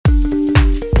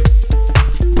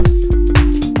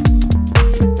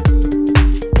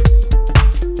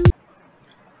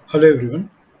Hello everyone,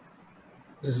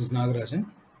 this is Nagarajan.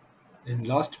 In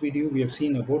last video we have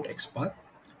seen about Xpath.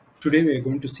 Today we are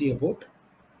going to see about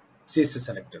CSS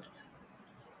Selector.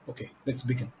 Okay, let's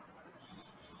begin.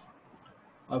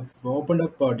 I've opened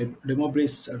up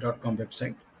demoblaze.com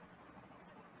website.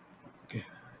 Okay,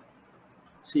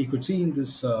 see you could see in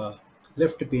this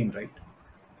left pane, right?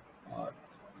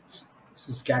 This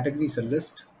is category is a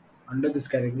list. Under this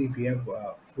category we have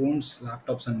phones,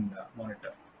 laptops and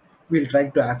monitor. We'll try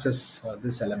to access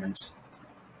these elements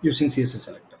using CSS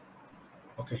Selector.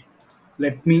 Okay,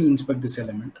 let me inspect this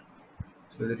element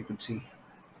so that you could see.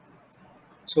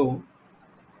 So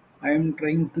I am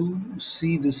trying to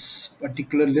see this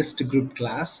particular list group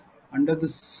class. Under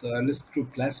this list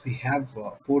group class, we have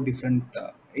four different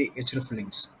href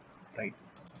links, right?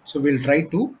 So we'll try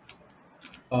to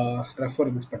refer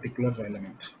this particular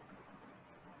element.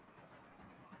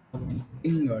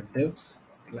 In dev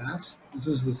class, this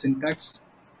is the syntax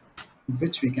in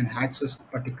which we can access the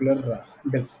particular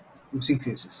dev using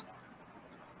CSS.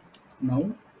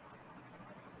 Now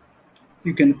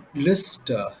you can list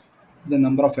the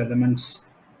number of elements.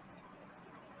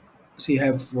 See, I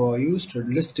have used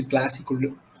list class equal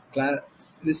to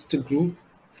list group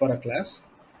for a class.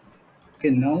 Okay,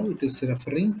 now it is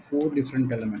referring four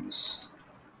different elements.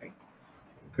 Right?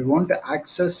 If we want to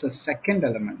access a second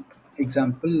element,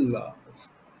 example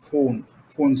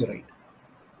phones, right?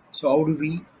 So how do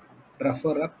we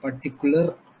refer a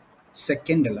particular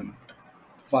second element?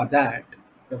 For that,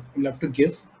 we'll have to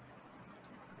give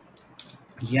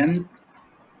nth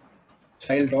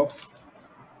child of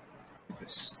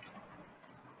this.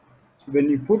 So when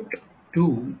you put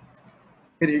 2,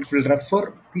 it will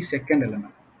refer the second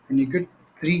element. When you get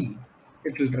 3,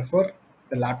 it will refer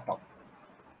the laptop,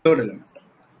 third element.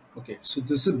 Okay, so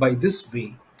this is by this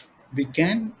way we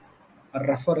can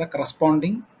refer a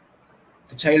corresponding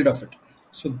the child of it.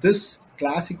 So this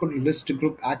class equal to list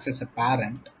group acts as a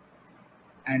parent,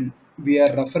 and we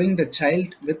are referring the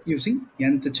child with using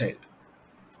nth child,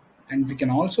 and we can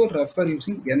also refer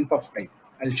using nth of type.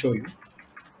 I'll show you.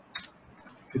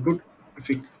 If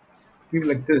we give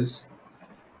like this,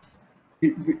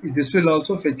 this will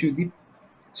also fetch you the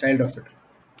child of it,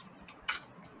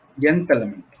 nth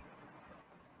element.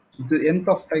 The nth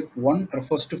of type 1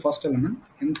 refers to first element,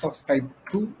 nth of type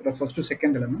 2 refers to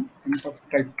second element, nth of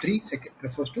type 3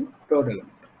 refers to third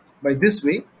element. By this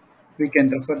way, we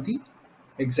can refer the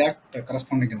exact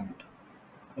corresponding element.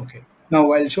 Okay.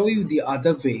 Now I'll show you the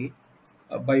other way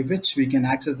by which we can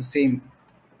access the same.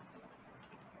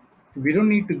 We don't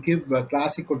need to give a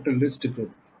class equal to list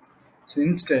group. So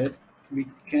instead, we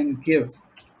can give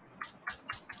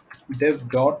dev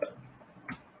dot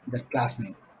the class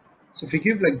name. So if we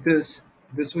give like this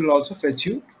will also fetch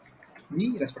you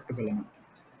the respective element.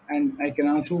 And I can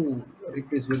also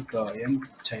replace with young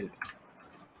child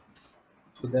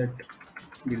so that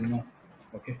we'll know.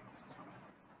 Okay,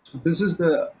 so this is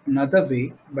the another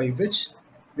way by which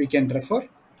we can refer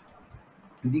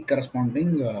the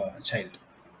corresponding child.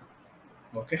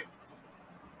 Okay,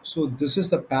 so this is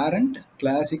the parent.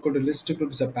 Class equal to list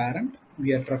group is a parent.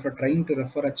 We are trying to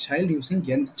refer a child using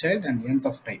nth child and nth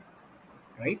of type,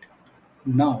 right?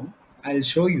 Now I'll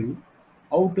show you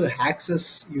how to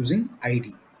access using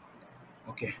id.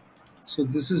 Okay, so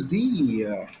this is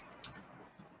the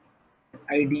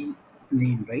id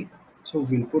name, right? So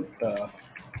we'll put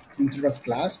instead of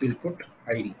class we'll put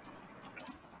id.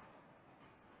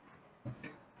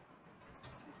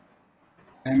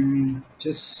 I'm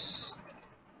just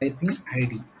typing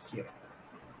id here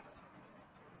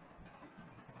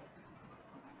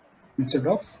instead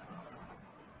of.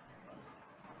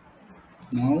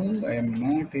 Now I am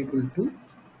not able to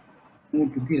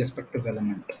move to the respective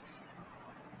element.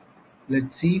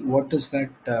 Let's see what is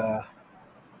that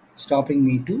stopping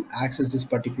me to access this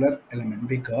particular element,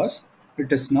 because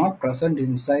it is not present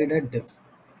inside a div.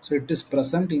 So it is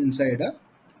present inside a,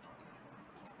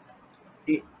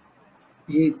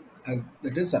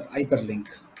 that is a hyperlink,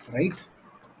 right?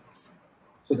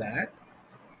 So that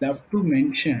you have to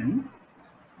mention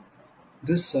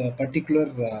this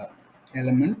particular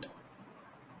element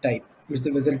type,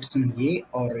 whether it's an A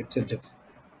or it's a div.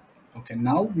 Okay,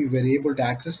 now we were able to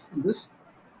access this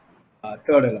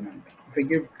third element. If I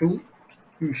give 2,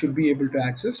 you should be able to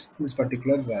access this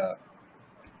particular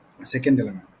second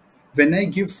element. When I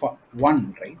give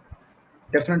 1, right,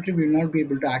 definitely we will not be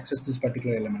able to access this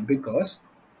particular element, because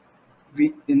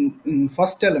we in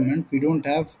first element we don't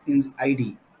have in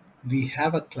id, we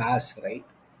have a class, right?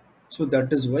 So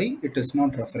that is why it is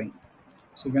not referring.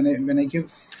 So when I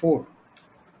give 4,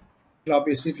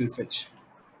 obviously it will fetch.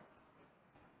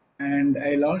 And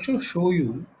I'll also show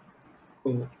you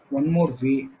one more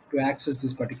way to access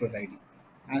this particular ID,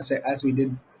 as we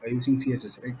did by using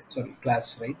CSS, right? Sorry,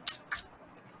 class, right?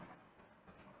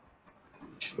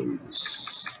 Show you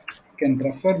this. You can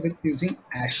refer with using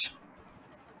hash.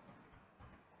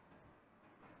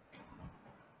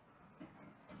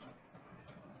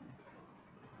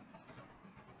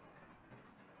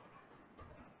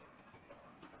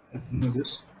 Remove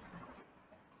this.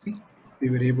 See, we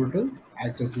were able to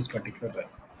access this particular.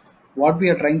 What we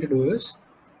are trying to do is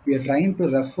we are trying to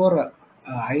refer a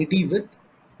ID with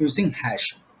using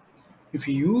hash. If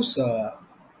you use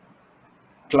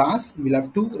class, we'll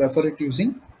have to refer it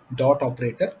using dot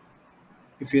operator.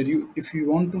 If you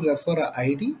want to refer a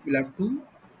ID, we'll have to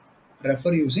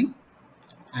refer using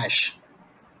hash.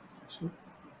 So,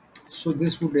 so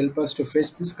this would help us to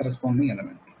fetch this corresponding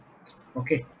element.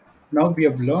 Okay. Now we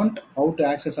have learned how to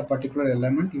access a particular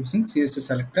element using CSS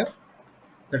selector,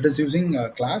 that is using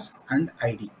class and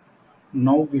ID.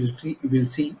 Now we'll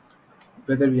see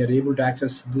whether we are able to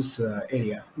access this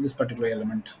area, this particular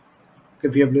element. Okay,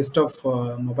 we have list of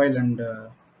mobile and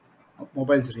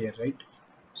mobiles here, right?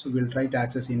 So we'll try to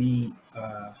access any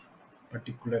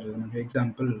particular element.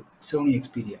 Example, Sony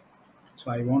Xperia. So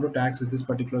I wanted to access this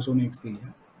particular Sony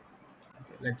Xperia.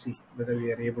 Okay, let's see whether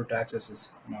we are able to access this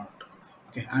or not.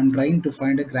 Okay, I'm trying to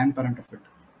find a grandparent of it.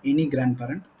 Any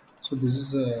grandparent. So this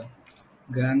is a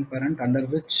grandparent under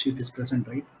which it is present,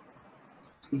 right?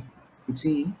 See, you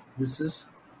see this is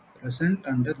present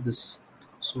under this.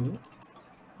 So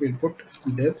we'll put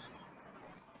def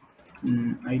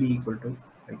id equal to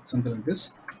like something like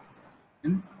this,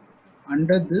 and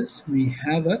under this we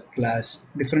have a class,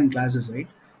 different classes, right?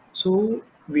 So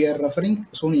we are referring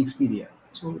Sony Xperia.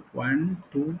 So one,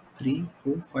 two, three,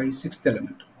 four, five, sixth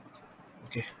element.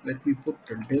 Okay, let me put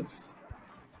a div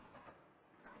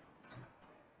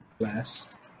class.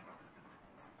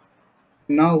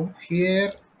 Now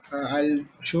here I'll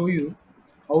show you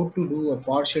how to do a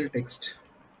partial text.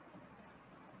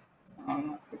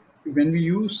 uh, when we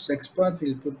use Xpath,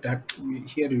 we'll put that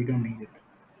here, we don't need it.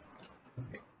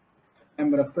 Okay.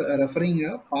 I'm referring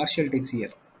a partial text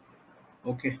here.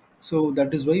 Okay, so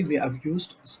that is why we have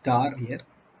used star here.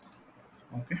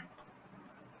 Okay,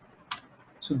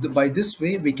 so by this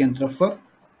way we can refer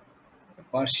a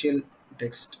partial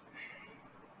text.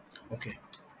 Okay,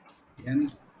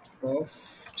 n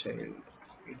of child,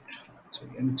 so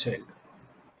n child,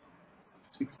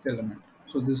 sixth element.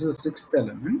 So this is a sixth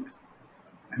element.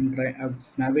 I've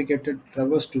navigated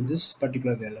traverse to this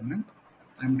particular element.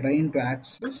 I'm trying to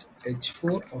access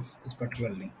h4 of this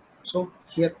particular link. So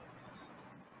here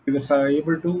we were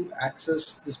able to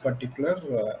access this particular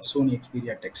Sony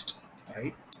Xperia text,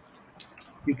 right?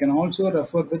 You can also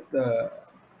refer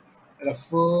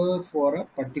for a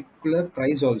particular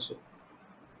price also,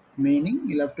 meaning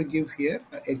you'll have to give here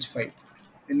h5.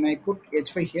 When I put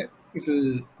h5 here, it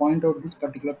will point out this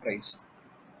particular price.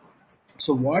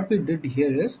 So what we did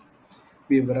here is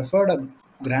we've referred a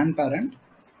grandparent.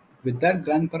 With that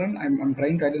grandparent, I'm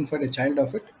trying to identify the child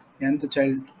of it, nth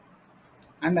child,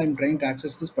 and I'm trying to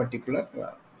access this particular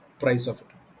price of it.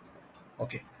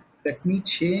 Okay, let me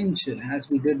change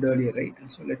as we did earlier, right?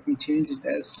 So let me change it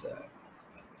as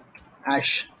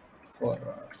hash for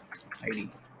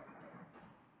ID.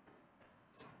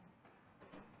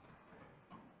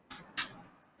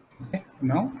 Okay,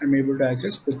 now I'm able to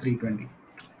access the 320.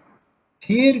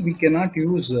 Here we cannot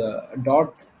use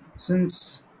dot,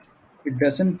 since it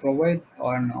doesn't provide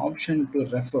an option to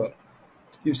refer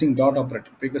using dot operator,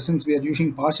 because since we are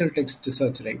using partial text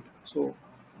search, right? So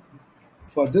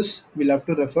for this we'll have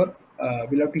to refer,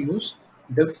 we'll have to use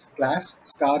div class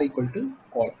star equal to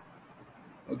all.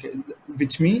 Okay,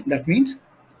 that means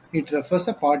it refers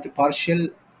a partial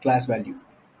class value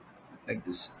like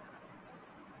this.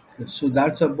 Okay, so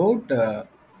that's about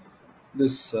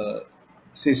this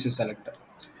CSS selector.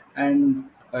 And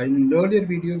in the earlier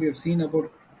video we have seen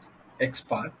about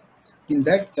Xpath. In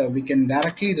that we can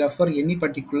directly refer any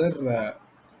particular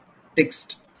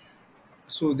text.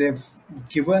 So they've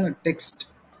given a text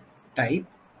type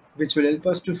which will help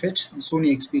us to fetch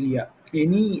Sony Xperia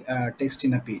any text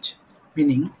in a page.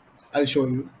 Meaning, I'll show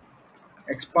you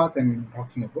Xpath I'm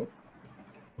talking about.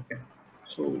 Okay.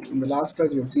 So in the last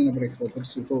class we have seen about Xpath.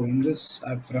 So in this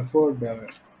I've referred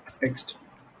text.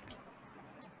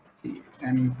 See,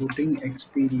 I'm putting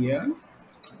Xperia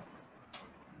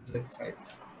Z5.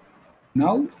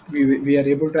 Now we are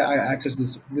able to access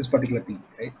this particular thing,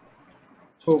 right?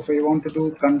 So if I want to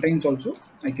do contains also,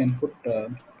 I can put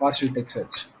partial text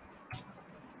search,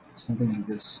 something like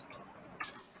this.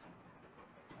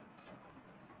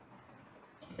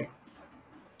 Okay.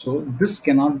 So this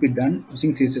cannot be done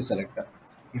using CSS selector.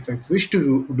 If I wish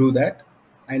to do that,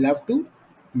 I'll have to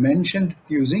mentioned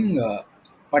using a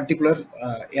particular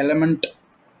element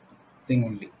thing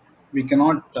only. We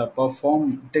cannot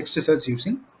perform text search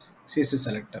using CSS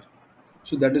selector.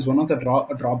 So that is one of the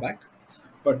drawback,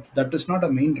 but that is not a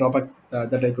main drawback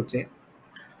that I could say.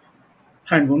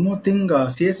 And one more thing,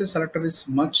 CSS selector is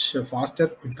much faster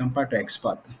when compared to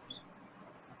Xpath.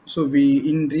 So we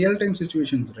in real time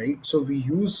situations, right? So we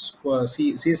use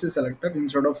CSS selector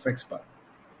instead of Xpath.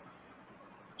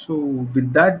 So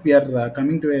with that, we are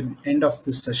coming to an end of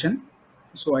this session.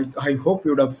 So I hope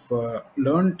you would have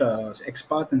learned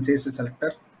XPath and CSS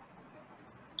selector.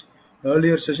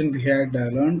 Earlier session we had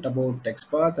learned about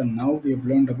XPath, and now we have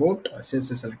learned about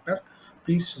CSS selector.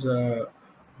 Please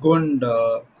go and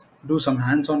do some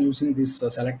hands-on using this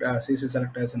CSS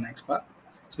selectors and XPath.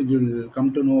 So you'll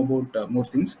come to know about more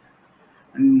things.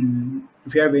 And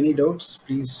if you have any doubts,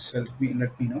 please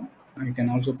let me know. You can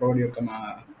also provide your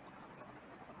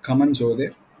comments over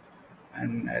there,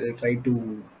 and I'll try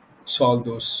to solve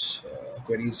those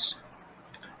queries.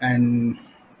 And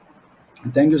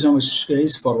thank you so much,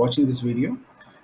 guys, for watching this video.